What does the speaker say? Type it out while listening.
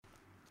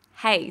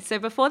Hey, so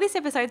before this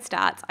episode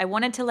starts, I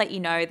wanted to let you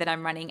know that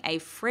I'm running a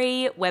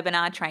free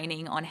webinar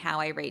training on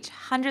how I reach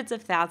hundreds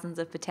of thousands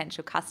of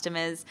potential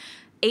customers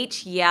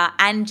each year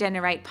and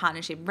generate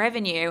partnership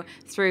revenue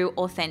through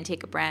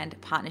authentic brand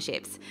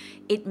partnerships.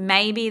 It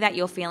may be that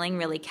you're feeling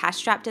really cash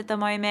strapped at the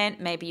moment.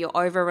 Maybe you're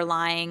over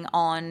relying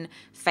on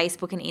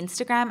Facebook and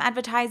Instagram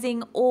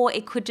advertising, or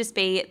it could just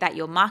be that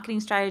your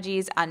marketing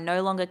strategies are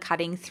no longer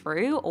cutting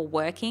through or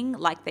working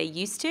like they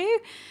used to.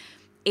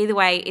 Either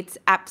way, it's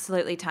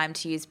absolutely time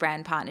to use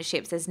brand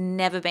partnerships. There's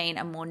never been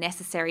a more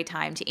necessary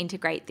time to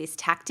integrate this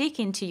tactic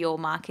into your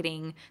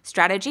marketing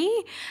strategy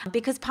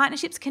because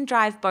partnerships can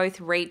drive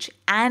both reach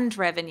and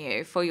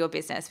revenue for your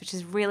business, which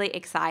is really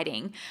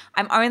exciting.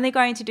 I'm only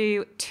going to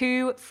do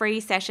 2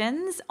 free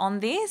sessions on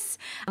this.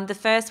 The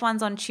first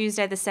one's on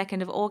Tuesday, the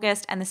 2nd of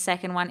August, and the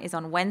second one is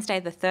on Wednesday,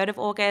 the 3rd of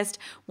August.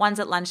 One's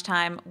at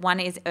lunchtime,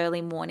 one is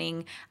early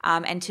morning.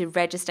 And to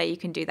register, you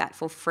can do that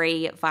for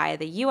free via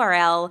the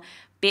URL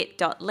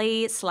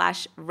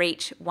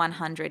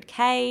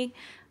bit.ly/reach100k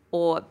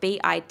or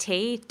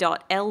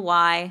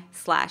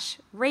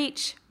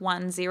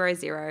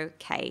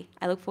bit.ly/reach100k.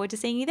 I look forward to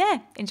seeing you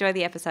there. Enjoy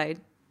the episode.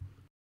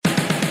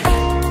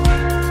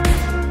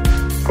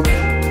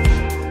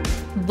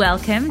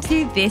 Welcome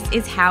to This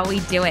Is How We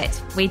Do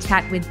It. We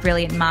chat with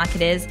brilliant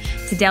marketers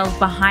to delve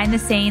behind the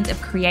scenes of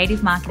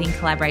creative marketing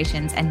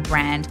collaborations and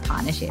brand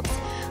partnerships.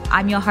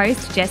 I'm your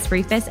host, Jess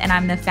Rufus, and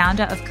I'm the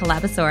founder of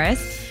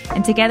Collabosaurus.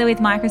 And together with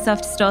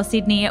Microsoft Store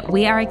Sydney,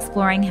 we are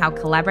exploring how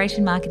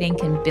collaboration marketing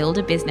can build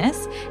a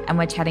business, and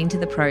we're chatting to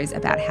the pros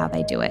about how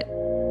they do it.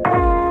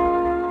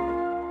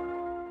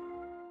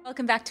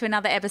 Welcome back to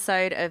another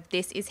episode of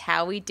This Is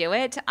How We Do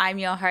It. I'm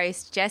your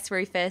host, Jess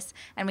Rufus,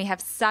 and we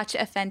have such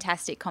a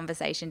fantastic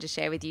conversation to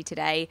share with you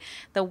today.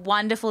 The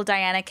wonderful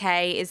Diana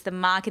Kay is the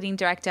marketing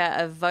director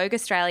of Vogue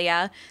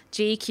Australia,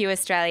 GQ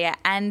Australia,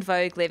 and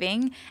Vogue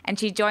Living, and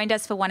she joined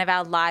us for one of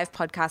our live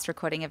podcast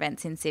recording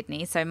events in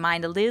Sydney, so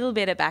mind a little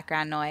bit of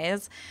background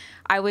noise.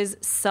 I was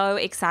so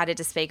excited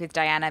to speak with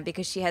Diana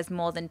because she has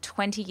more than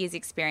 20 years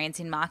experience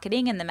in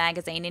marketing and the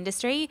magazine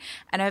industry.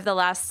 And over the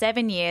last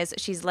 7 years,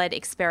 she's led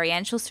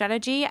experiential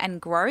strategy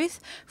and growth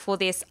for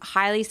this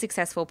highly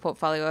successful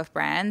portfolio of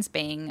brands,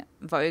 being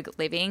Vogue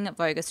Living,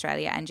 Vogue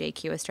Australia, and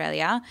GQ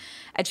Australia,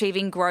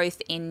 achieving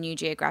growth in new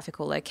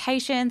geographical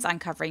locations,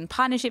 uncovering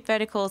partnership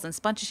verticals and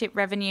sponsorship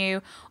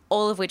revenue,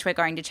 all of which we're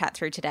going to chat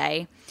through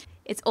today.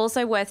 It's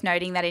also worth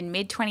noting that in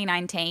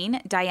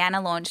mid-2019, Diana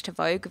launched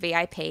Vogue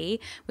VIP,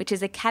 which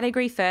is a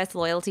category-first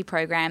loyalty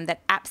program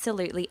that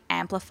absolutely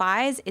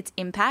amplifies its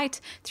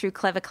impact through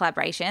clever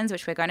collaborations,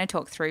 which we're going to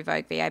talk through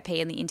Vogue VIP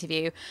in the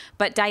interview.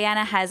 But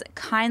Diana has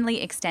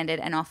kindly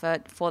extended an offer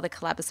for the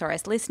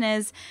Collabosaurus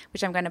listeners,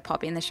 which I'm going to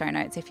pop in the show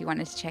notes if you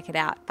wanted to check it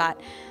out. But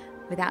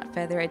without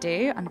further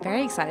ado, I'm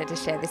very excited to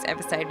share this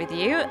episode with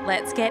you.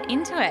 Let's get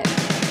into it.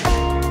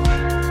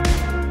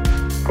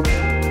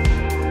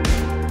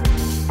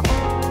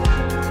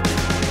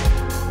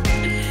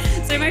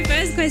 So my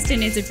first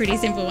question is a pretty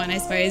simple one, I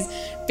suppose.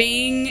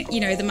 Being,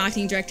 the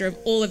marketing director of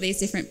all of these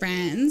different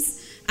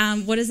brands,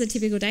 what does a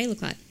typical day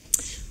look like?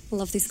 I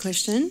love this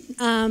question.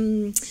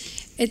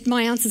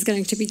 My answer is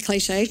going to be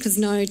cliched because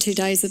no 2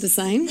 days are the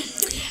same.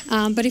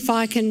 But if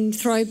I can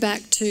throw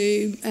back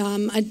to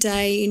a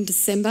day in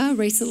December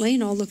recently,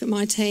 and I'll look at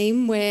my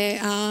team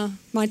where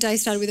my day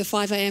started with a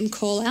 5 a.m.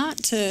 call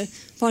out to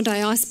Bondi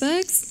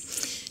Icebergs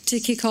to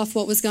kick off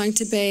what was going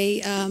to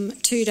be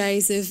 2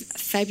 days of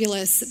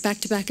fabulous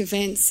back-to-back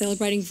events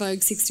celebrating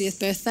Vogue's 60th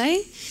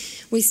birthday.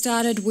 We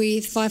started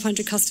with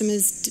 500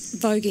 customers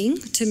voguing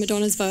to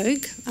Madonna's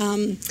Vogue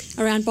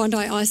around Bondi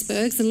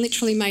Icebergs and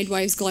literally made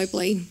waves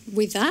globally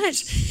with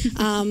that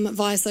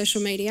via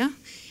social media.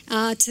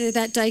 To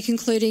that day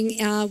concluding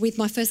with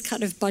my first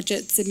cut of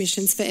budget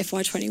submissions for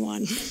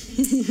FY21.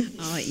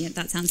 Oh, yeah,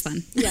 that sounds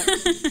fun. Yeah,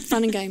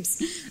 fun and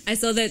games. I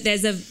saw that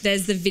there's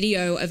the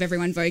video of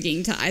everyone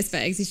voguing to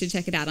icebergs. You should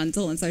check it out on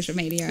social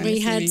media. We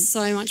had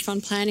so much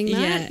fun planning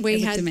that. Yeah, it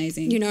looked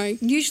amazing.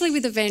 Usually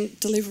with event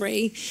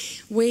delivery,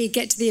 we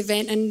get to the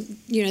event and,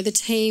 the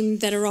team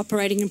that are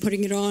operating and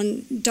putting it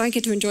on don't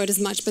get to enjoy it as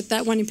much. But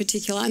that one in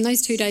particular, and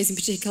those 2 days in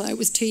particular, it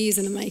was 2 years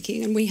in the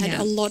making, and we had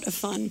a lot of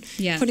fun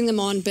putting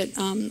them on, but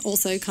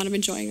also kind of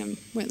enjoying them,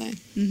 weren't they?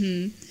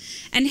 Mm-hmm.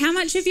 And how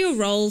much of your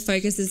role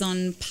focuses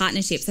on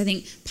partnerships? I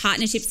think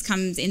partnerships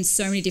comes in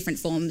so many different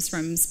forms,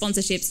 from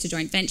sponsorships to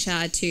joint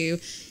venture to,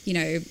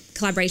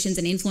 collaborations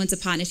and influencer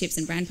partnerships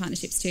and brand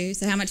partnerships too.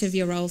 So how much of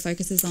your role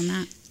focuses on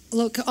that?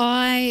 Look,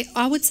 I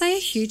would say a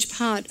huge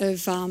part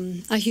of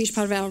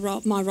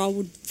my role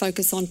would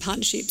focus on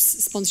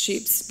partnerships,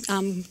 sponsorships,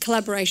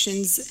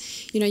 collaborations.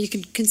 You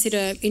can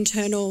consider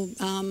internal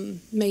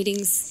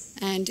meetings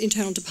and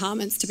internal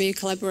departments to be a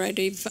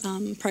collaborative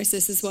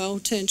process as well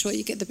to ensure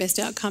you get the best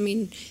outcome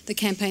in the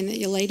campaign that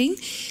you're leading.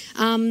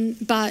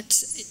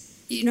 But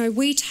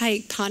we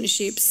take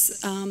partnerships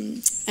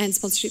and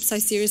sponsorships so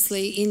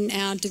seriously in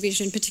our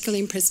division,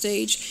 particularly in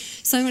Prestige.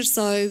 So much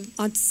so,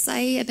 I'd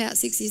say about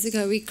 6 years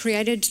ago, we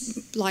created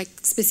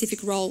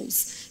specific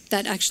roles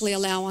that actually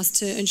allow us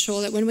to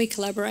ensure that when we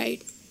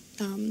collaborate,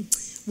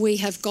 we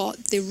have got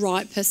the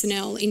right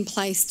personnel in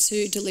place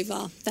to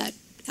deliver that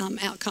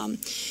outcome.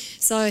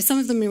 So some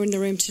of them are in the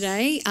room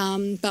today,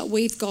 but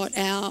we've got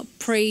our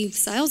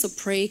pre-sales or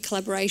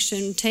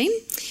pre-collaboration team.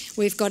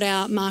 We've got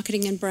our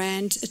marketing and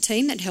brand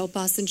team that help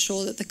us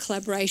ensure that the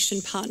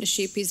collaboration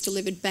partnership is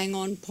delivered bang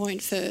on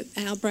point for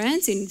our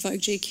brands in Vogue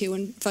GQ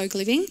and Vogue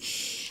Living.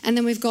 And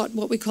then we've got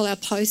what we call our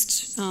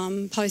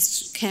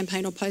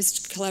post-campaign or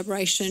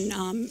post-collaboration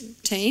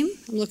team.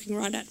 I'm looking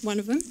right at one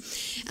of them.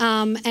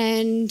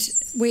 And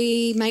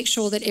we make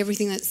sure that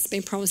everything that's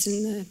been promised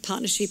in the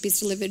partnership is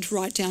delivered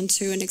right down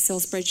to an Excel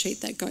spreadsheet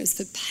that goes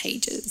for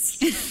pages.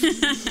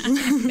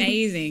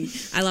 Amazing.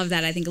 I love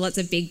that. I think lots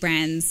of big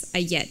brands are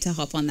yet to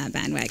hop on that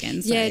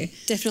bandwagon. So. Yeah,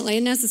 definitely.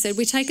 And as I said,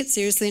 we take it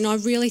seriously. And I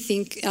really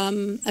think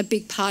a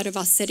big part of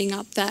us setting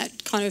up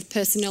that kind of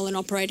personnel and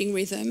operating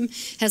rhythm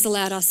has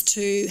allowed us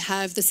to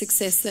have the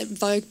success that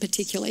Vogue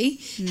particularly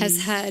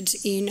has had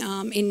in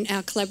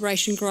our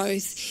collaboration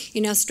growth,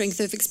 in our strength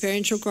of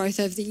experiential growth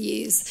over the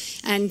years,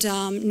 and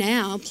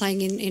now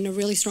playing in a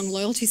really strong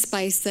loyalty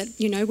space that,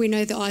 we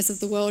know the eyes of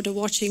the world are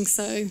watching,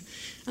 so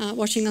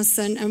watching us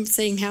and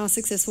seeing how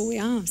successful we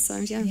are. So,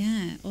 yeah.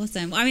 Yeah,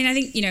 awesome. Well, I mean, I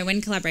think,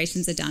 when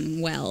collaborations are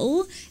done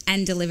well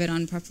and delivered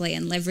on properly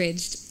and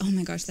leveraged, oh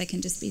my gosh, they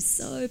can just be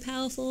so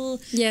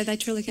powerful. Yeah, they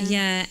truly can.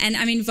 Yeah, and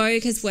I mean,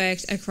 Vogue has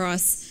worked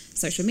across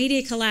social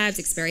media collabs,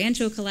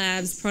 experiential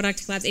collabs,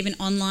 product collabs, even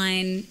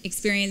online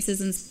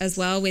experiences as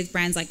well with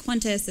brands like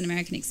Qantas and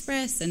American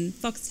Express and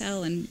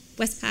Foxtel and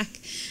Westpac.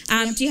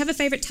 Do you have a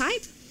favourite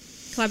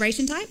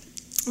collaboration type?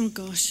 Oh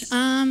gosh,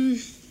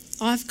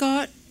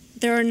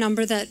 there are a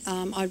number that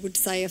I would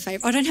say are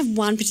favourite. I don't have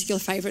one particular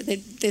favourite.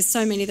 There's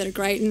so many that are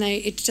great, and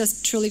it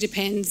just truly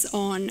depends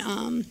on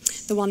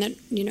the one that,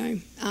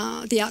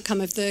 the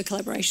outcome of the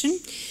collaboration.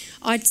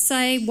 I'd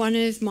say one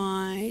of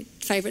my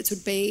favourites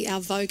would be our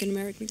Vogue and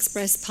American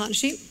Express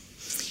partnership.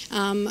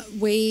 Vogue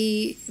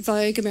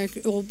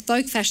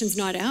Fashion's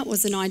Night Out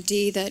was an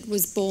idea that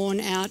was born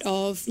out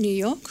of New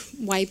York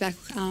way back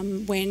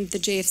when the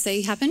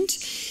GFC happened.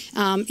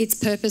 Its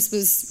purpose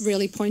was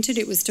really pointed.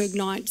 It was to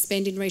ignite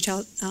spend in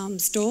retail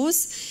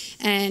stores,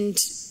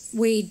 and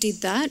we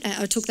did that.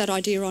 I took that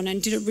idea on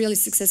and did it really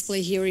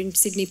successfully here in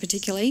Sydney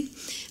particularly.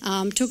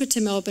 Took it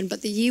to Melbourne,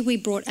 but the year we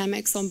brought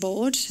Amex on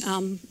board,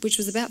 which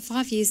was about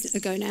 5 years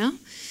ago now,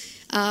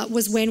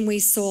 was when we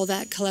saw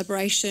that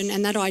collaboration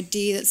and that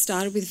idea that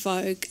started with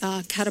Vogue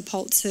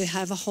catapult to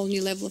have a whole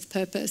new level of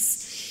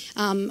purpose.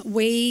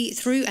 We,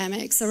 through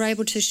Amex, are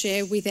able to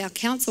share with our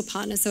council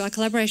partners, so our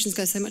collaborations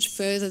go so much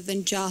further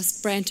than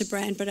just brand to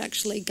brand, but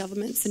actually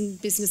governments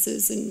and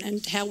businesses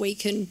and how we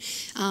can,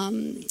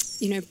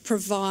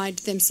 provide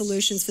them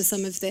solutions for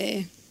some of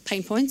their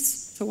pain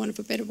points, for want of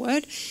a better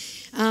word.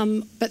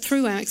 But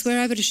through Amex,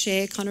 we're able to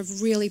share kind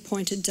of really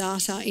pointed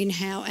data in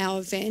how our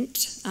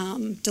event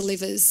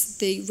delivers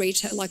the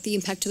retail, like the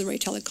impact to the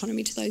retail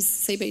economy to those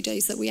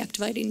CBDs that we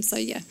activate in. So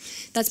yeah,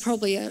 that's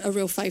probably a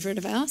real favourite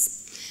of ours.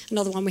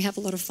 Another one we have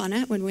a lot of fun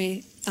at when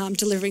we're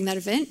delivering that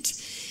event.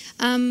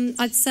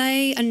 I'd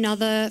say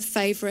another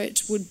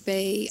favourite would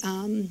be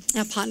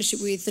our partnership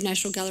with the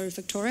National Gallery of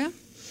Victoria.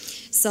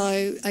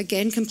 So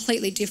again,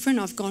 completely different.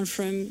 I've gone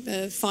from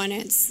a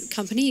finance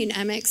company in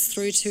Amex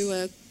through to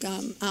a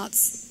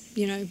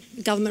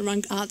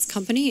government-run arts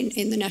company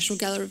in the National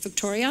Gallery of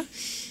Victoria.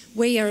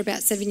 We are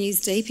about 7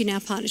 years deep in our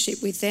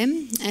partnership with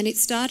them, and it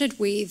started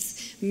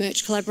with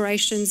merch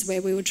collaborations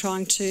where we were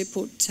trying to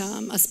put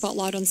a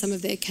spotlight on some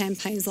of their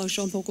campaigns like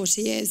Jean-Paul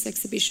Gaultier's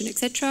exhibition,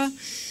 etc.,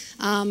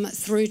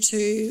 through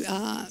to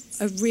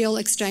a real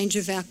exchange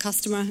of our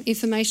customer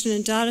information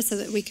and data so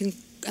that we can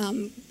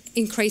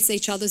increase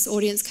each other's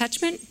audience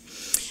catchment,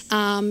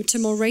 to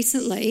more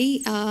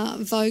recently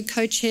Vogue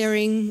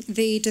co-chairing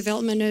the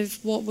development of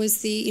what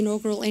was the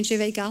inaugural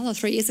NGV Gala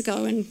 3 years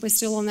ago, and we're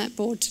still on that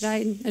board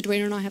today, and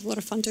Edwina and I have a lot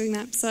of fun doing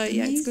that. So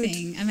yeah, amazing. It's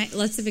good. I mean,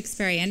 lots of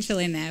experiential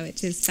in there,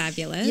 which is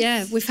fabulous.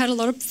 Yeah, we've had a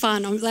lot of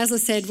fun. As I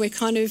said, we're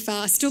kind of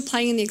still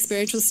playing in the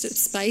experiential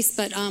space,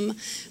 but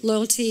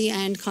loyalty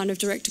and kind of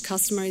direct to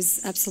customer is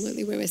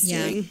absolutely where we're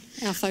steering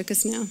our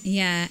focus now.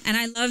 Yeah, and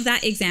I love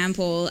that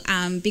example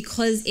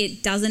because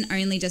it doesn't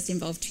only just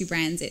involve two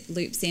brands, it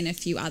loops in a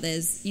few others,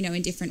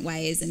 in different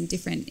ways and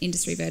different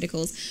industry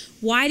verticals.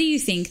 Why do you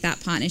think that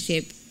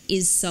partnership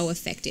is so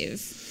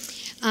effective?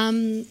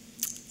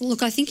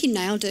 Look, I think you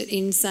nailed it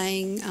in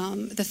saying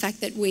the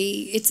fact that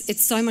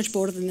it's so much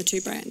broader than the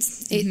two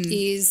brands. It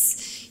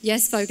is,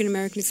 yes, Vogue and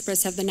American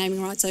Express have the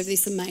naming rights over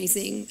this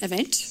amazing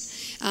event.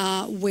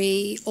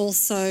 We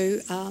also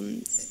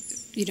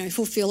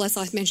fulfil, as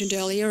I mentioned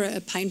earlier,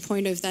 a pain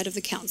point of that of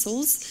the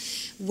councils.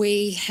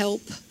 We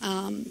help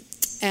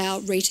our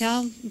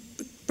retail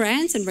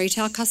brands and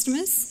retail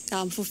customers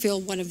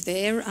fulfil one of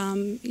their,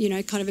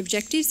 kind of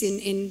objectives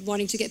in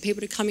wanting to get people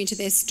to come into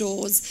their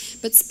stores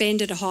but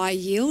spend at a higher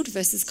yield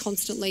versus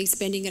constantly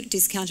spending at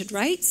discounted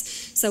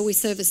rates. So we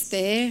service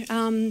their,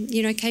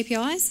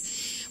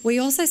 KPIs. We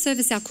also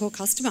service our core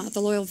customer,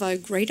 the loyal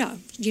Vogue reader.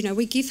 You know,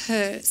 we give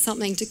her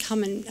something to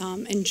come and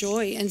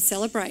enjoy and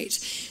celebrate.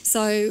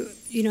 So,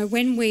 you know,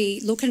 when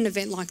we look at an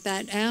event like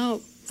that, our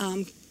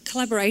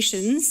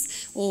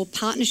collaborations or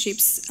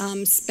partnerships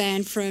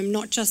span from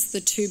not just the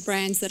two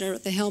brands that are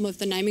at the helm of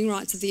the naming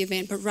rights of the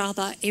event, but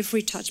rather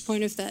every touch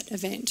point of that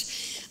event.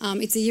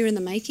 It's a year in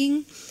the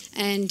making,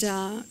 and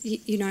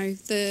you know,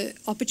 the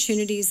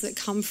opportunities that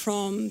come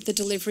from the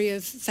delivery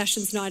of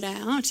Fashions Night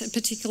Out,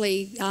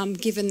 particularly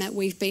given that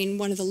we've been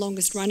one of the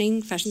longest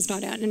running Fashions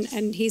Night Out,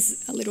 and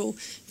here's a little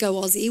go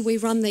Aussie, we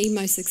run the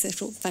most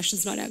successful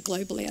Fashions Night Out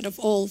globally out of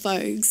all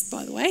Vogues,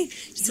 by the way.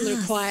 Just a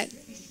little quiet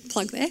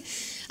plug there.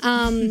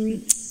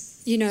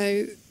 You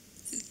know,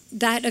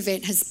 that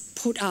event has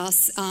put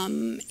us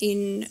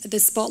in the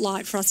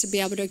spotlight for us to be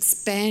able to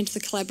expand the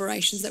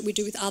collaborations that we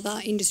do with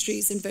other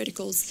industries and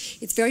verticals.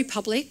 It's very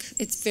public,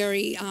 it's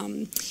very,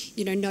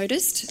 you know,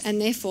 noticed, and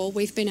therefore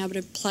we've been able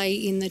to play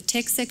in the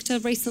tech sector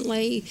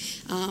recently.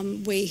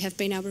 We have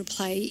been able to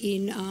play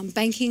in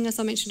banking, as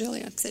I mentioned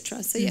earlier,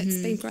 etc. So yeah,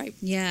 it's been great.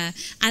 Yeah,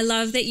 I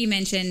love that you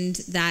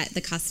mentioned that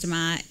the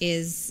customer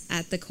is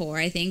at the core,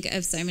 I think,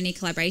 of so many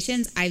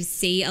collaborations. I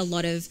see a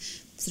lot of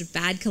sort of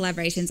bad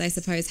collaborations, I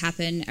suppose,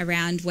 happen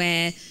around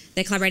where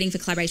they're collaborating for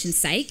collaboration's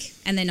sake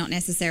and they're not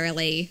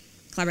necessarily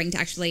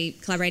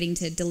collaborating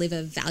to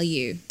deliver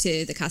value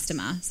to the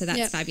customer. So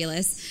that's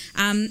fabulous.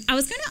 I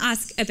was going to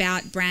ask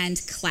about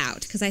brand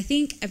clout, because I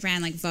think a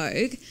brand like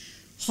Vogue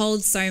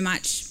holds so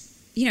much,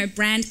 you know,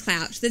 brand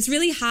clout that's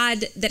really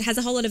hard, that has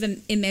a whole lot of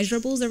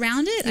immeasurables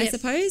around it, I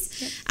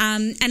suppose.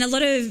 And a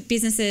lot of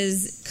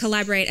businesses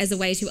collaborate as a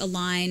way to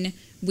align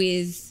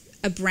with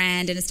a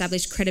brand and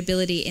establish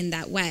credibility in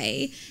that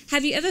way.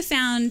 Have you ever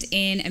found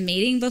in a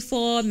meeting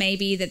before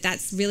maybe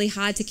that's really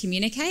hard to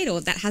communicate,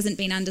 or that hasn't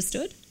been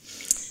understood?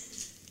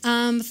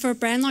 For a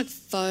brand like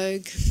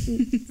Vogue,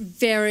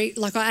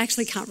 I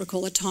actually can't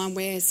recall a time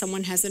where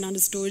someone hasn't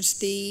understood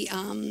the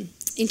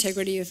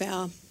integrity of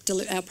our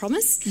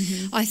promise.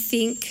 I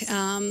think,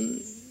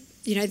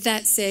 you know,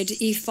 that said,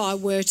 if I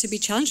were to be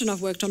challenged, and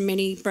I've worked on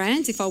many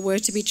brands, if I were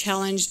to be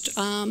challenged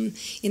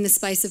in the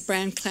space of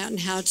brand clout and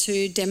how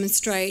to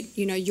demonstrate,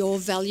 you know, your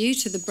value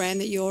to the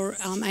brand that you're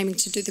aiming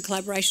to do the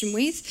collaboration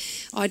with,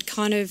 I'd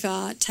kind of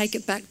take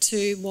it back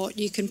to what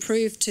you can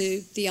prove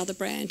to the other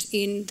brand,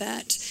 in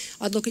that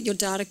I'd look at your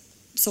data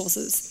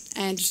sources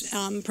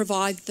and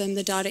provide them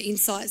the data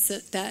insights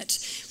that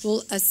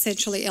will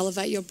essentially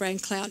elevate your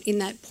brand clout in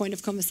that point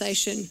of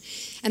conversation.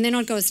 And then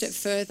I'd go a step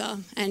further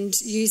and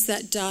use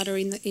that data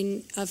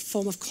in a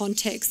form of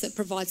context that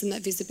provides them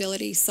that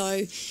visibility.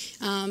 So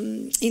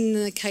in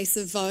the case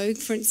of Vogue,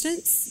 for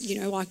instance, you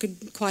know, I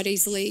could quite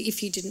easily,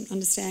 if you didn't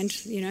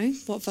understand, you know,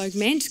 what Vogue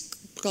meant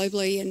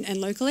globally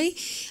and locally,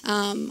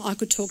 I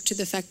could talk to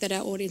the fact that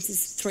our audience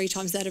is 3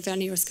 times that of our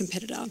nearest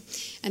competitor,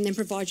 and then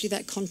provide you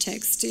that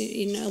context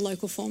in a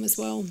local form as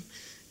well.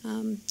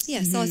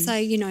 So I'd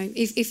say, you know,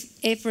 if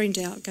ever in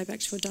doubt, go back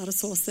to a data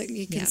source that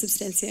you can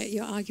substantiate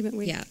your argument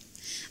with. Yeah.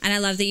 And I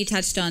love that you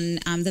touched on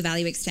the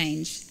value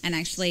exchange, and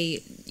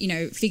actually, you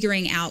know,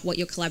 figuring out what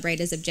your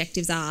collaborators'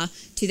 objectives are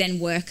to then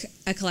work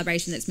a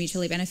collaboration that's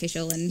mutually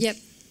beneficial and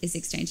is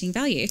exchanging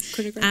value.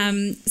 Could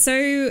agree.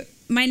 So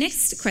my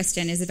next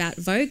question is about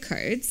Vogue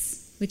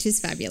Codes, which is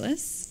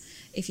fabulous.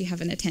 If you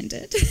haven't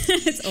attended,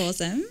 it's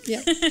awesome.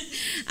 Yep.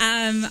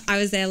 I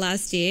was there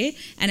last year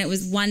and it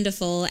was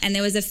wonderful. And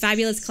there was a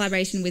fabulous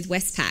collaboration with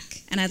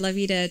Westpac. And I'd love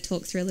you to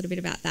talk through a little bit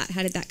about that.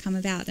 How did that come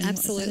about? And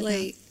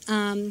absolutely.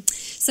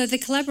 So the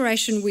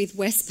collaboration with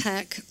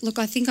Westpac, look,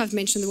 I think I've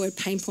mentioned the word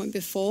pain point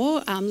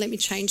before. Let me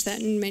change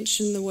that and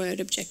mention the word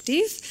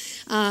objective.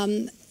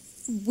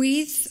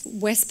 With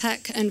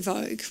Westpac and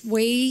Vogue,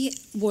 we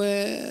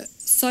were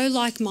so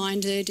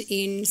like-minded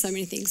in so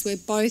many things. We're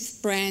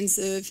both brands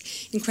of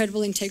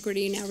incredible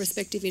integrity in our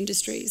respective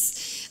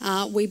industries.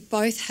 We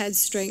both had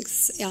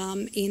strengths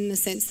in the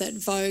sense that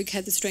Vogue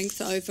had the strength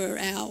over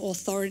our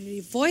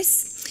authoritative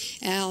voice,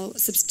 our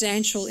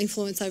substantial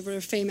influence over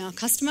a female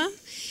customer,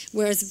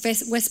 whereas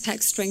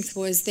Westpac's strength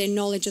was their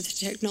knowledge of the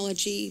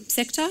technology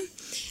sector,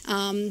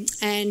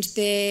 and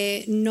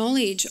their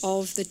knowledge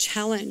of the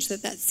challenge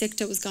that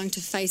sector was going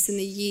to face in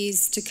the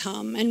years to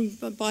come. And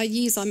by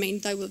years, I mean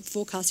they were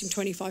forecasting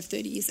 25,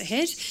 30 years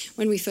ahead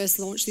when we first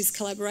launched this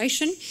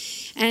collaboration.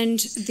 And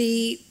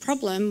the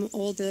problem,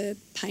 or the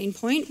pain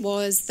point,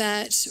 was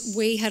that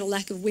we had a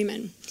lack of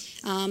women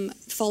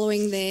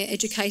following their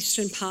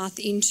education path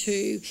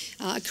into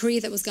a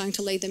career that was going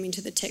to lead them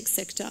into the tech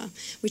sector,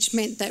 which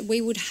meant that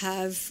we would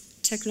have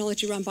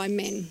technology run by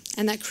men,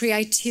 and that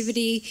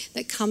creativity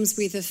that comes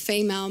with a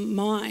female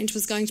mind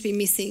was going to be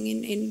missing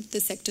in the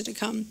sector to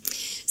come.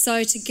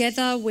 So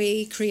together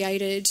we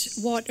created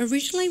what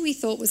originally we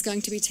thought was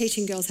going to be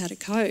teaching girls how to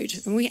code,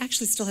 and we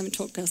actually still haven't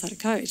taught girls how to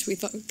code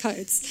with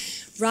codes.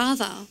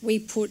 Rather, we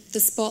put the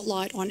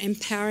spotlight on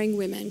empowering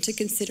women to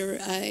consider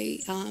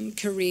a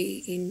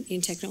career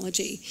in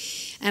technology.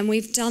 And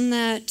we've done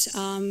that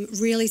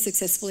really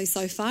successfully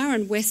so far,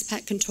 and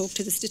Westpac can talk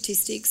to the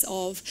statistics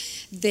of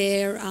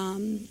their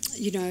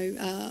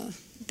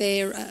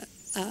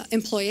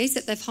employees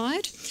that they've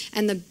hired,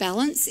 and the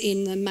balance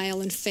in the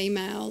male and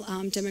female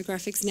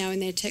demographics now in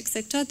their tech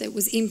sector that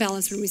was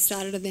imbalanced when we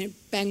started, and they're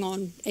bang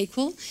on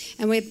equal.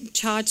 And we're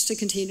charged to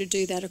continue to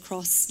do that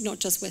across not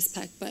just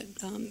Westpac but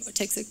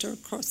tech sector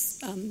across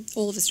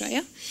all of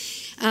Australia.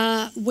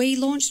 We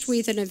launched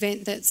with an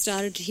event that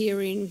started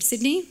here in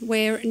Sydney.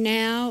 We're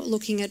now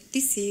looking at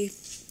this year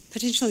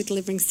potentially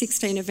delivering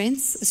 16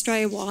 events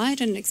Australia-wide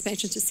and an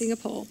expansion to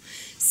Singapore.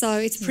 So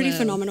it's pretty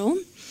phenomenal.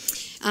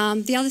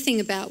 The other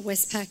thing about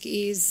Westpac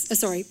is,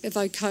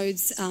 Vogue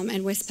Codes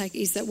and Westpac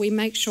is that we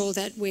make sure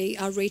that we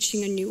are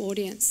reaching a new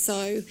audience.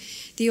 So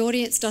the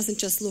audience doesn't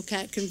just look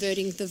at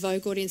converting the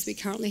Vogue audience we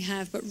currently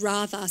have, but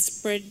rather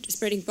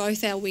spreading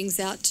both our wings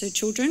out to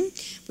children.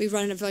 We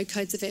run a Vogue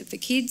Codes event for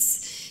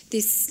kids.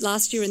 This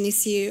last year and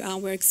this year,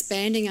 we're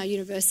expanding our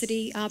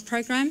university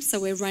program. So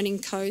we're running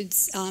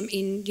codes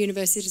in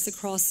universities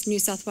across New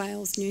South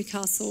Wales,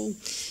 Newcastle,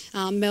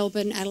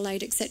 Melbourne,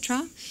 Adelaide,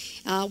 etc.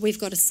 We've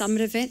got a summit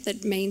event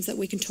that means that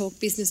we can talk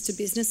business to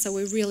business. So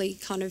we're really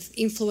kind of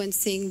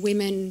influencing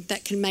women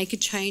that can make a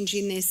change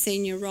in their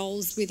senior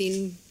roles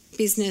within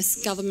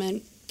business,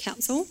 government,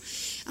 council.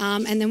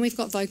 And then we've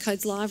got Vogue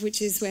Codes Live,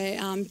 which is where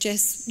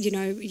Jess,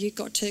 you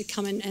got to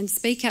come and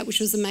speak at, which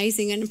was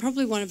amazing, and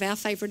probably one of our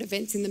favourite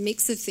events in the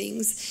mix of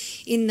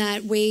things, in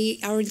that we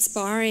are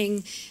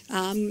inspiring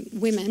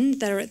women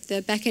that are at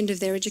the back end of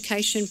their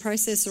education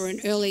process or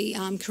in early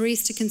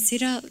careers to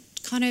consider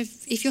kind of,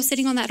 if you're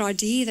sitting on that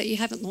idea that you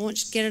haven't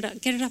launched, get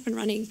it up and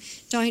running.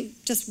 Don't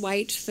just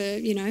wait for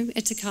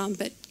it to come,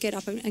 but get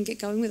up and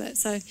get going with it.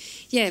 So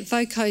yeah,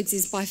 Vogue Codes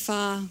is by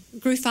far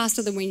grew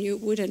faster than we knew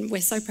it would, and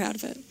we're so proud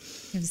of it.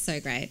 It was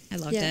so great. I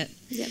loved it.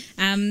 Yeah.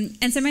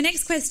 And so my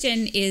next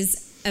question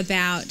is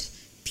about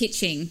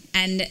pitching,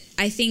 and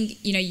I think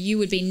you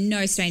would be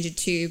no stranger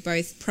to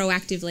both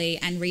proactively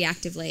and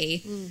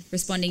reactively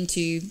responding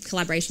to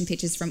collaboration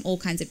pitches from all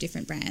kinds of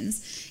different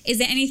brands. Is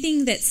there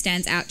anything that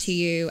stands out to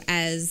you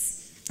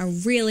as a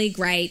really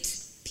great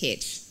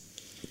pitch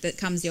that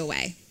comes your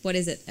way? What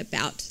is it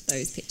about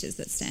those pitches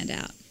that stand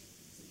out?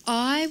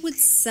 I would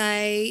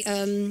say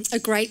a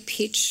great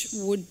pitch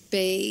would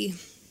be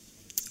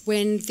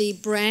when the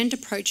brand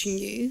approaching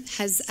you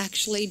has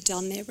actually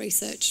done their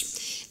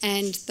research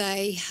and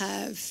they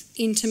have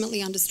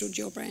intimately understood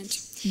your brand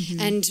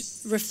and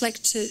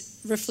reflect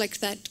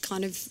that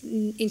kind of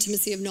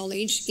intimacy of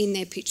knowledge in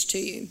their pitch to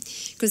you,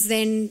 because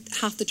then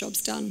half the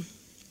job's done.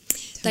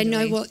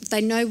 Totally.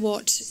 They know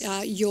what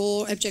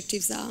your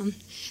objectives are.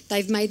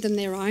 They've made them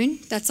their own.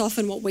 That's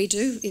often what we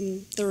do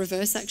in the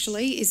reverse,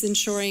 actually, is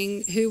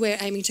ensuring who we're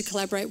aiming to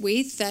collaborate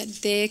with, that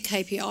their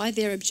KPI,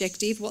 their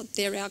objective, what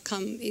their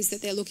outcome is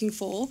that they're looking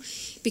for,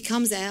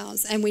 becomes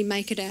ours, and we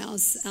make it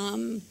ours.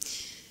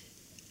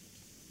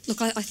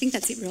 Look, I think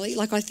that's it, really.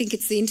 Like, I think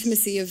it's the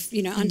intimacy of,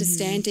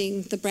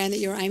 understanding the brand that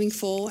you're aiming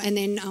for, and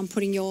then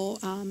putting your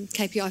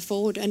KPI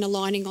forward and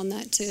aligning on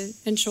that to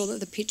ensure that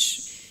the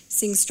pitch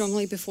sings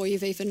strongly before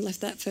you've even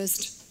left that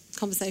first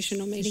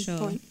conversation or meeting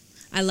point.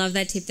 I love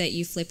that tip that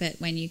you flip it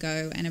when you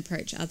go and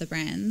approach other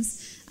brands.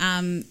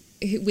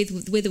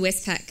 With the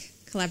Westpac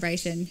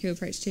collaboration, who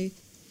approached you?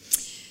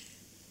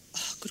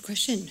 Oh, good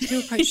question. Who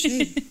approached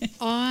you?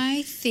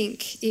 I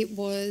think it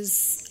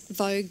was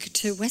Vogue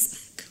to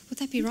Westpac. Would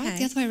that be right? Okay.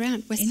 The other way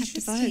around, Westpac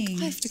to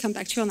Vogue. I have to come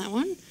back to you on that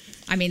one.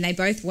 I mean, they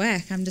both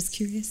work. I'm just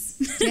curious.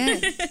 Yeah.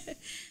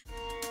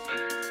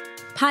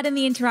 Pardon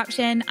the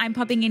interruption. I'm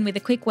popping in with a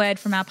quick word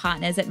from our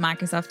partners at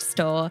Microsoft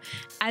Store.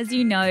 As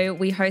you know,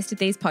 we hosted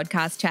these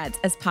podcast chats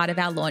as part of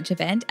our launch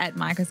event at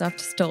Microsoft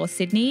Store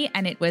Sydney,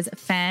 and it was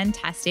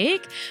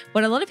fantastic.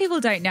 What a lot of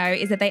people don't know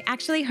is that they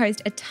actually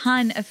host a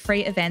ton of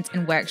free events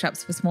and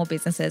workshops for small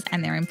businesses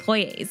and their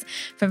employees.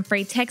 From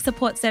free tech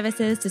support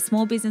services to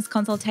small business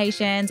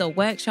consultations or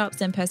workshops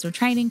and personal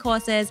training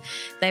courses,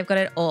 they've got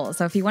it all.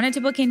 So if you wanted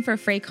to book in for a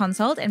free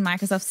consult in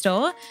Microsoft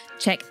Store,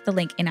 check the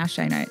link in our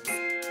show notes.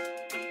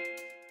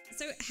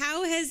 So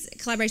how has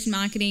collaboration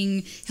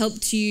marketing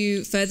helped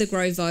you further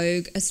grow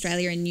Vogue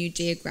Australia in new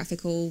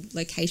geographical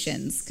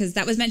locations? Because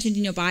that was mentioned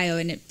in your bio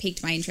and it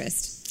piqued my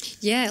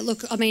interest. Yeah,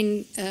 look, I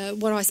mean,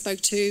 what I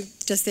spoke to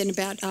just then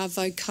about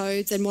Vogue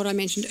Codes and what I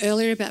mentioned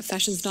earlier about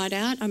Fashions Night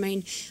Out, I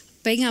mean,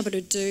 being able to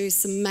do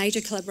some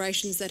major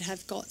collaborations that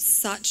have got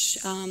such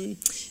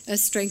a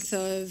strength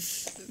of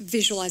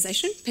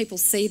visualisation, people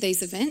see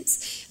these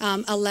events,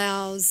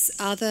 allows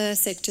other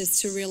sectors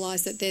to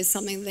realise that there's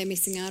something they're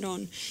missing out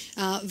on.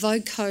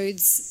 Vogue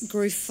Codes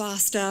grew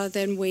faster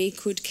than we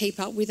could keep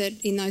up with it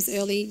in those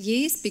early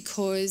years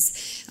because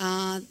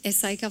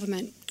SA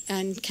government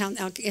and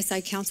our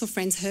SA council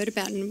friends heard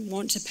about and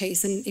want a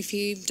piece. And if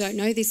you don't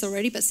know this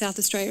already, but South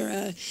Australia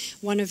are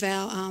one of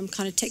our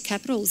kind of tech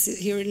capitals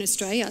here in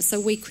Australia.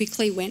 So we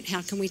quickly went,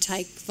 how can we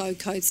take Vogue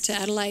Codes to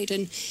Adelaide?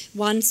 And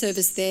one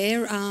service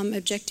their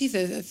objective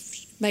of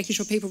making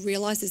sure people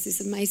realise there's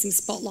this amazing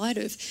spotlight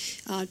of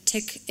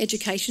tech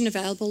education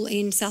available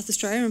in South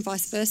Australia and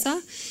vice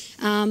versa.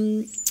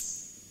 I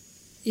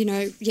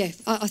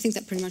think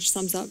that pretty much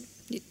sums up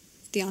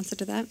the answer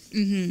to that.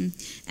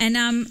 And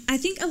I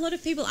think a lot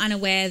of people aren't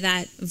aware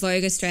that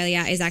Vogue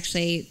Australia is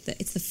actually,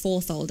 it's the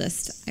fourth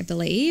oldest, I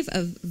believe,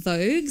 of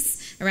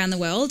Vogues around the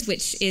world,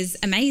 which is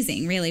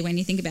amazing, really, when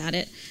you think about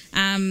it.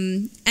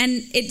 And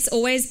it's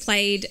always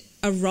played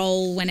a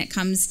role when it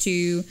comes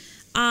to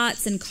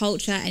arts and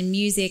culture and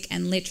music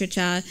and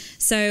literature.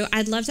 So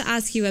I'd love to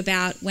ask you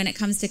about, when it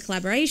comes to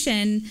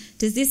collaboration,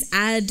 does this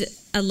add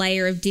a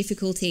layer of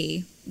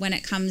difficulty when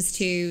it comes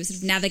to sort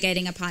of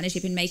navigating a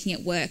partnership and making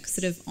it work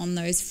sort of on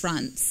those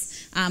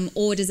fronts?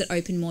 Or does it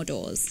open more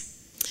doors?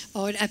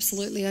 Oh, it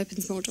absolutely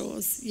opens more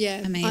doors. Yeah.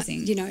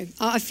 Amazing.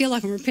 I feel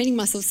like I'm repeating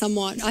myself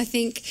somewhat. I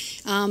think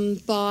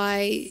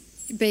by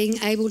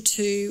being able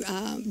to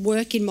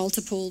work in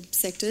multiple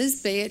sectors,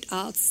 be it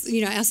arts,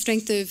 our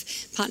strength of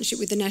partnership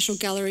with the National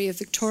Gallery of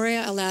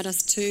Victoria allowed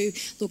us to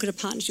look at a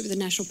partnership with the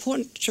National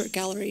Portrait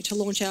Gallery to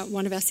launch out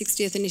one of our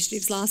 60th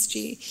initiatives last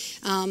year.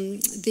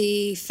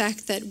 The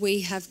fact that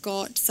we have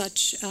got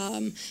such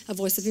a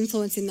voice of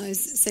influence in those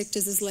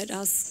sectors has let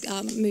us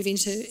move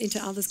into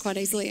others quite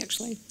easily,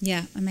 actually.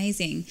 Yeah,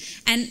 amazing.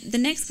 And the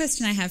next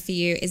question I have for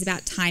you is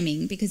about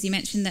timing, because you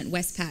mentioned that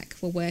Westpac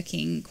were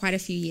working quite a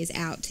few years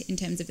out in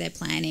terms of their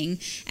planning,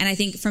 and I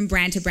think from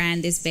brand to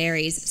brand this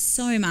varies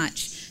so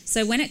much.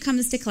 So when it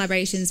comes to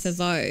collaborations for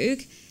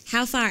Vogue,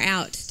 how far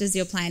out does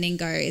your planning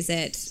go? Is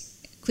it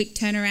quick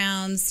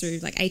turnarounds through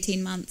like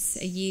 18 months,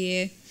 a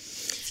year, a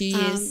few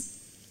years?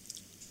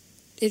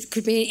 It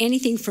could be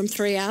anything from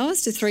 3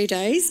 hours to 3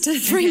 days to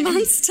 3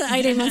 months to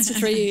 18 months to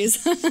 3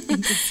 years.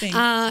 Interesting.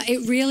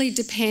 It really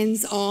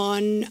depends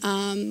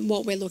on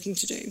what we're looking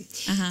to do.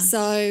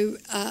 So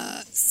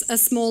a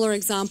smaller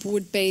example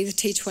would be the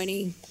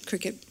T20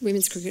 cricket,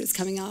 women's cricket is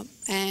coming up,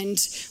 and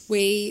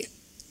we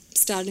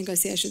started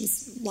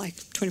negotiations like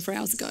 24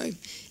 hours ago,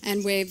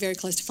 and we're very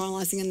close to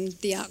finalising, and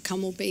the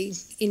outcome will be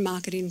in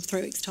market in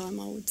 3 weeks' time,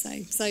 I would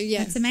say. So, yeah.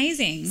 That's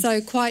amazing.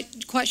 So quite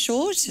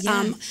short.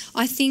 Yeah.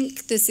 I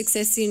think the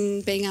success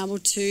in being able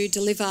to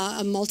deliver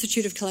a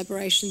multitude of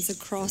collaborations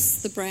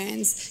across the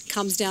brands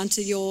comes down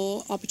to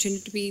your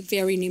opportunity to be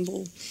very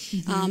nimble.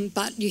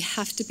 But you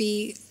have to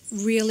be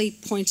really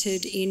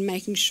pointed in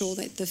making sure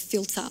that the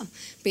filter,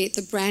 be it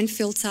the brand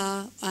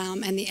filter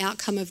and the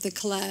outcome of the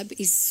collab,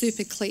 is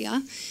super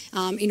clear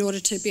in order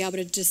to be able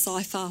to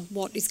decipher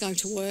what is going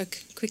to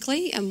work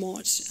quickly and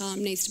what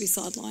needs to be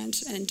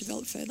sidelined and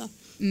developed further.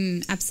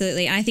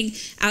 Absolutely. And I think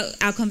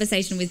our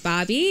conversation with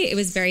Barbie, it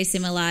was very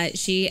similar.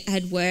 She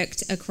had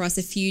worked across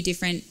a few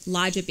different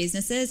larger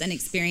businesses and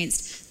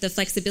experienced the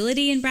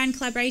flexibility in brand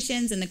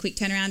collaborations and the quick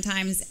turnaround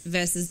times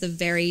versus the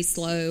very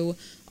slow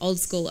old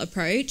school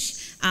approach.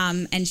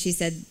 And she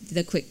said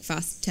the quick,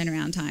 fast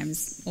turnaround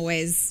times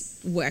always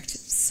worked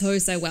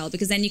so well,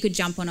 because then you could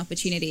jump on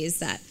opportunities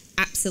that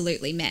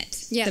absolutely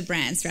met the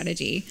brand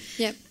strategy.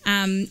 Yep.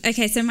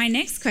 Okay, so my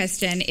next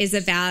question is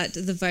about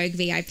the Vogue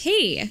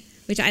VIP,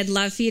 which I'd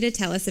love for you to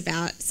tell us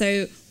about.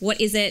 So what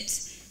is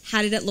it?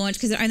 How did it launch?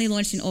 Because it only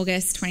launched in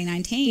August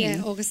 2019.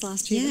 Yeah, August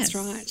last year, yes.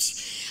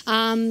 That's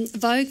right.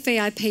 Vogue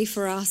VIP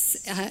for us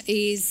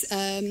is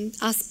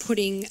us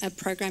putting a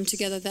program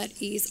together that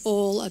is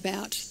all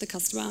about the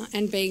customer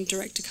and being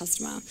direct to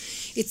customer.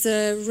 It's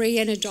a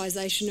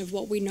re-energisation of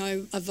what we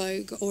know a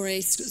Vogue or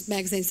a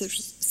magazine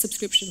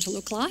subscription to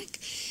look like.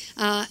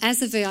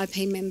 As a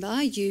VIP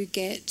member, you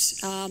get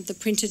the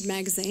printed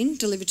magazine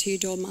delivered to your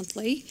door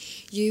monthly.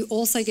 You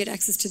also get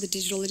access to the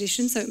digital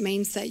edition, so it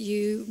means that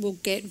you will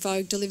get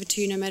Vogue delivered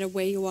to you no matter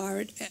where you are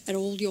at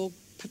all your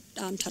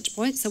touch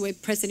points, so we're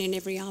present in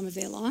every arm of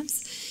their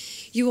lives.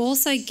 You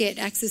also get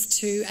access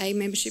to a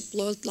membership,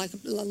 like a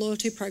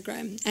loyalty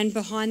program, and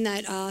behind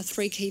that are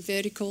 3 key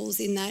verticals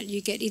in that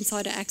you get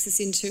insider access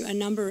into a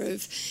number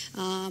of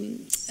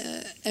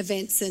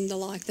events and the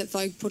like that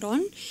Vogue put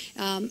on.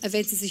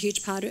 Events is a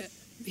huge part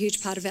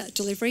of our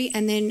delivery,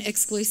 and then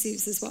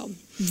exclusives as well.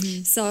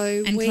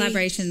 So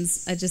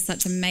collaborations are just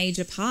such a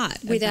major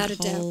part of that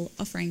whole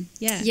offering.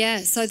 Yeah.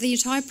 So the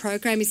entire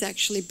program is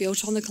actually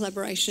built on the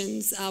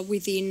collaborations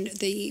within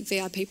the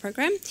VIP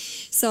program.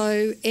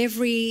 So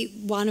every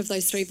one of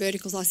those 3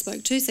 verticals I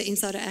spoke to, so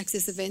insider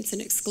access, events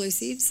and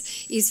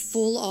exclusives, is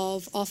full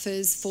of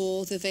offers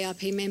for the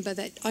VIP member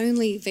that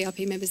only VIP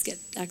members get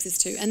access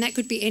to. And that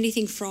could be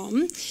anything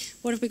from,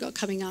 what have we got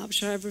coming up?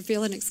 Should I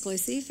reveal an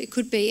exclusive? It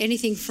could be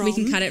anything from... We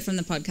can cut it from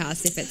the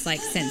podcast if it's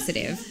like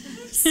sensitive.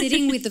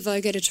 Sitting with the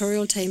Vogue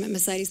editorial team at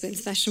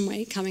Mercedes-Benz Fashion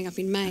Week coming up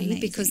in May.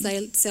 Amazing. Because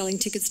they're selling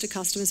tickets to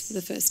customers for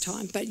the first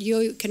time. But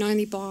you can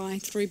only buy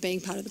through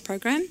being part of the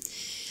program.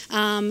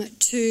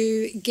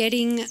 To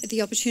getting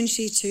the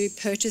opportunity to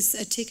purchase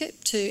a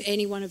ticket to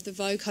any one of the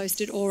Vogue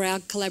hosted or our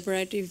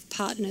collaborative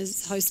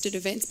partners hosted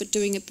events, but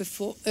doing it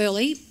before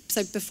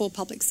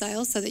public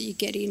sales, so that you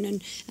get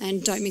in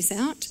and don't miss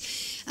out.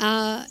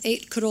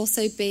 It could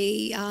also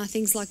be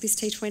things like this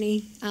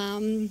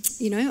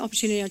T20,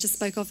 opportunity I just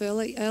spoke of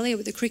earlier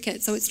with the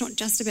cricket. So it's not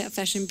just about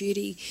fashion,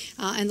 beauty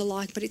and the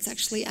like, but it's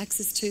actually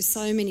access to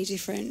so many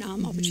different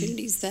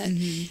opportunities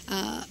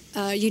that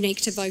are unique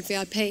to Vogue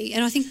VIP.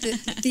 And I think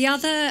that the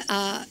other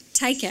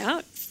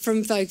takeout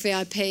from Vogue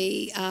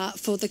VIP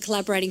for the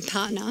collaborating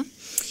partner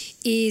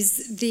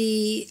is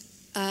the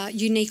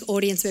unique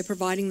audience we're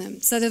providing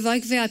them. So the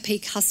Vogue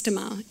VIP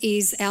customer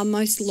is our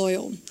most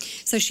loyal.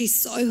 So she's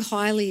so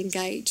highly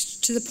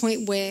engaged to the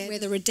point where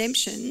the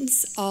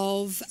redemptions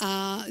of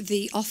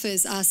the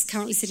offers are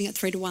currently sitting at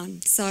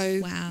 3-1.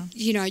 So, wow.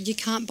 You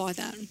can't buy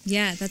that.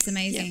 Yeah, that's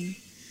amazing. Yep.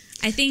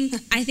 I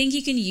think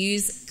you can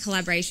use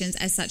collaborations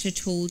as such a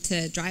tool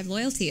to drive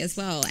loyalty as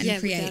well and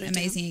create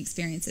amazing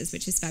experiences,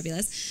 which is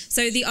fabulous.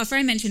 So the offer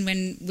I mentioned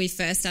when we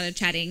first started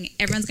chatting,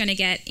 everyone's going to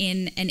get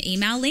in an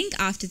email link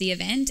after the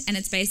event, and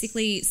it's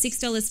basically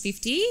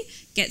 $6.50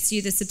 gets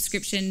you the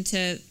subscription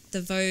to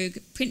the Vogue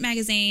print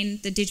magazine,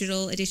 the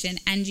digital edition,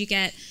 and you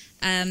get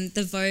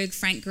the Vogue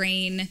Frank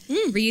Green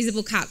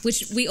reusable cup,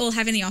 which we all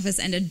have in the office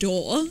and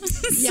adore.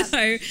 Yep.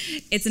 So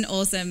it's an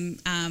awesome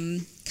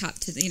cup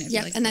to,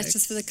 Yeah, and that's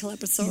just for the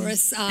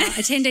Collabosaurus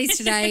attendees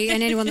today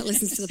and anyone that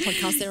listens to the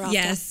podcast thereafter.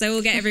 Yes, so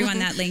we'll get everyone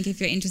that link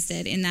if you're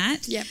interested in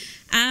that. Yep.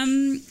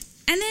 And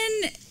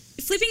then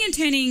flipping and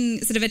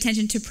turning sort of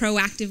attention to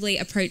proactively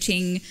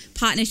approaching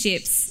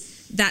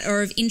partnerships that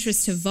are of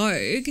interest to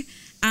Vogue.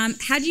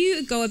 How do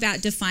you go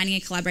about defining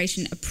a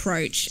collaboration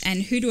approach,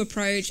 and who to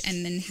approach,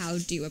 and then how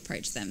do you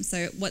approach them?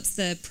 So what's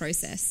the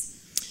process?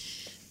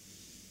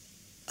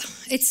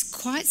 It's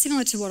quite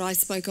similar to what I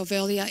spoke of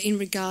earlier in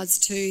regards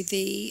to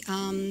the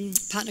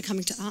partner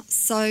coming to us.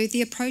 So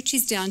the approach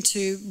is down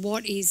to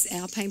what is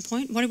our pain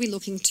point, what are we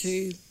looking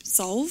to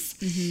solve.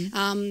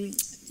 Mm-hmm.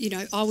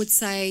 I would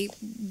say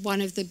one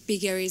of the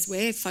big areas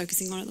we're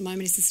focusing on at the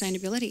moment is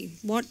sustainability.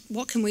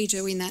 What can we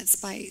do in that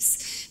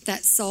space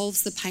that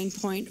solves the pain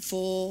point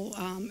for,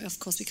 of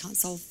course we can't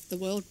solve the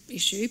world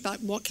issue,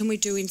 but what can we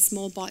do in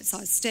small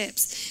bite-sized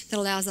steps that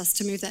allows us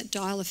to move that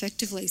dial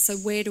effectively? So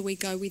where do we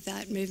go with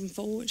that moving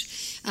forward?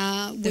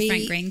 The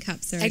Frank Green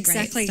cups are a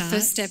exactly, great start.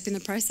 First step in the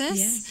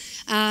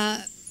process.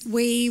 Yeah.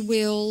 We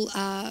will...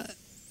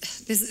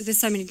 There's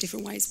so many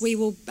different ways. We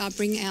will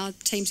bring our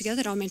team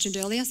together that I mentioned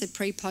earlier, so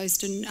pre,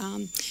 post and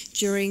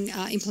during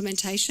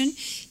implementation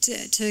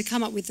to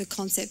come up with the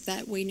concept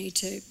that we need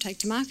to take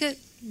to market.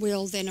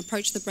 We'll then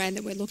approach the brand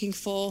that we're looking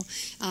for,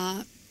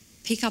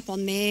 pick up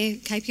on their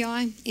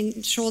KPI,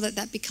 ensure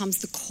that becomes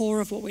the core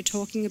of what we're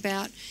talking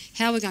about,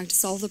 how we're going to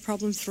solve the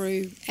problem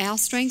through our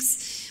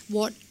strengths,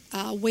 what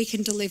we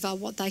can deliver,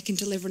 what they can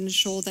deliver, and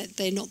ensure that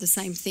they're not the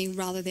same thing,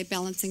 rather they're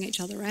balancing each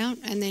other out,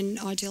 and then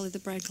ideally the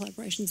brand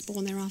collaboration is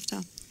born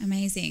thereafter.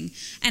 Amazing.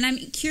 And I'm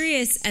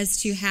curious as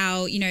to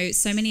how,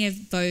 so many of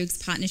Vogue's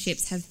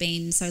partnerships have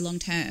been so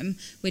long-term,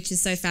 which is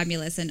so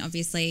fabulous, and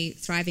obviously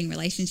thriving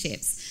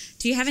relationships.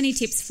 Do you have any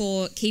tips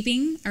for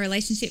keeping a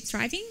relationship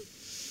thriving?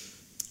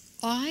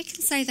 I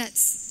can say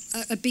that's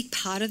a big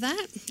part of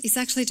that. It's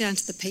actually down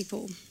to the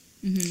people.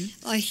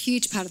 Mm-hmm. A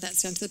huge part of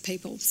that's down to the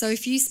people. So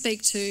if you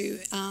speak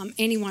to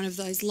any one of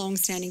those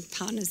long-standing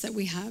partners that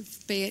we have,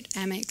 be it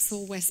Amex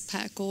or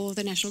Westpac or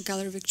the National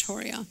Gallery of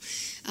Victoria,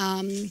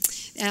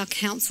 our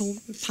council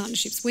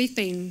partnerships, we've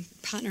been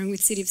partnering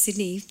with City of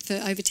Sydney for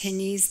over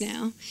 10 years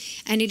now,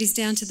 and it is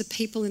down to the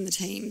people in the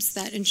teams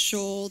that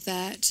ensure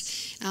that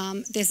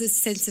there's a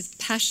sense of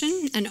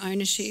passion and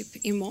ownership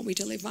in what we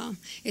deliver.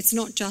 It's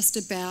not just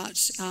about,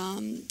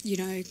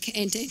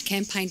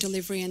 campaign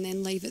delivery and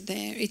then leave it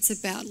there. It's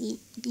about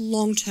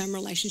long-term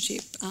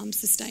relationship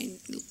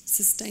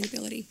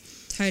sustainability.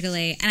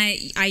 Totally.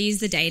 And I use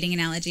the dating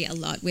analogy a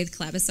lot with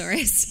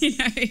Collabosaurus,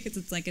 because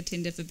it's like a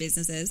Tinder for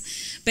businesses.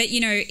 But,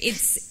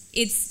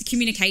 it's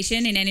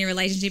communication in any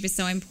relationship is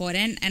so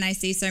important, and I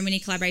see so many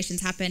collaborations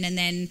happen and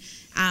then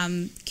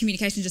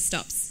communication just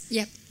stops.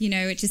 Yep.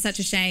 Which is such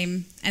a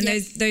shame. And yep.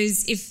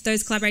 if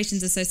those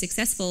collaborations are so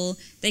successful,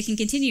 they can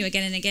continue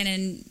again and again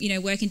and,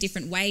 work in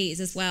different ways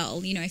as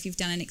well. If you've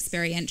done an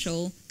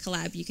experiential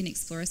collab, you can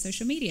explore a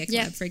social media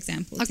collab, for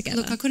example,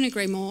 together. Look, I couldn't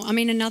agree more. I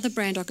mean, another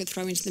brand I could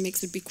throw into the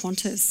mix would be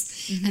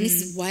Qantas. Mm-hmm. And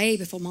this is way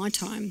before my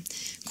time.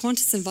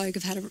 Qantas and Vogue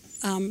have had a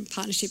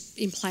partnership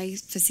in play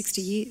for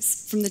 60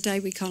 years. From the day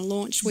we kind of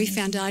launched, we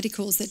found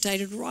articles that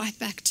dated right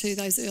back to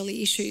those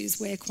early issues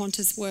where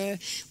Qantas were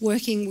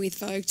working with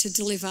Vogue to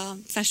deliver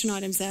fashion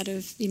items out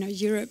of,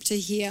 Europe to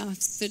here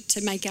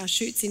to make our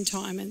shoots in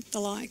time and the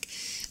like.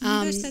 Oh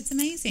my gosh, that's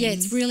amazing. Yeah,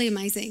 it's really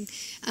amazing.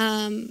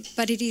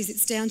 But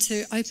it's down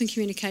to open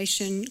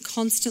communication,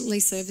 constantly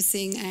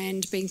servicing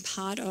and being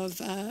part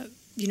of,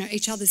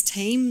 each other's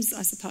teams,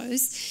 I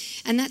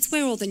suppose. And that's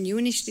where all the new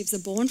initiatives are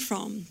born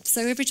from.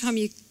 So every time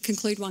you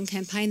conclude one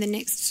campaign, the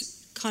next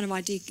kind of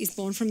idea is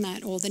born from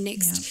that, or the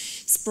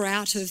next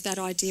sprout of that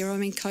idea. I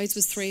mean, Codes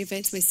was 3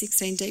 events, we're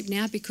 16 deep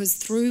now, because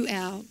through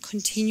our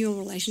continual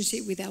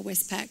relationship with our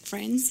Westpac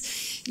friends,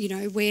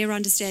 we're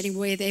understanding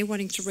where they're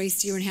wanting to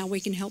re-steer and how we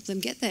can help them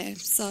get there.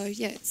 So,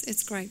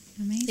 it's great.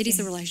 Amazing. It is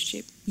a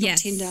relationship. Not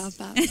Tinder,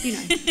 but,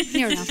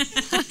 near enough.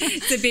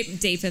 It's a bit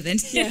deeper than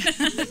Tinder.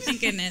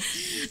 Thank goodness.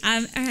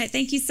 All right,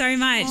 thank you so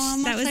much.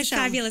 That was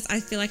fabulous. I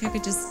feel like I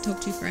could just talk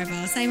to you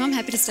forever. Same, I'm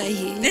happy to stay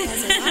here.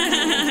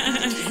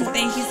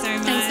 Thank you so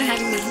much. Thanks for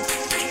having me.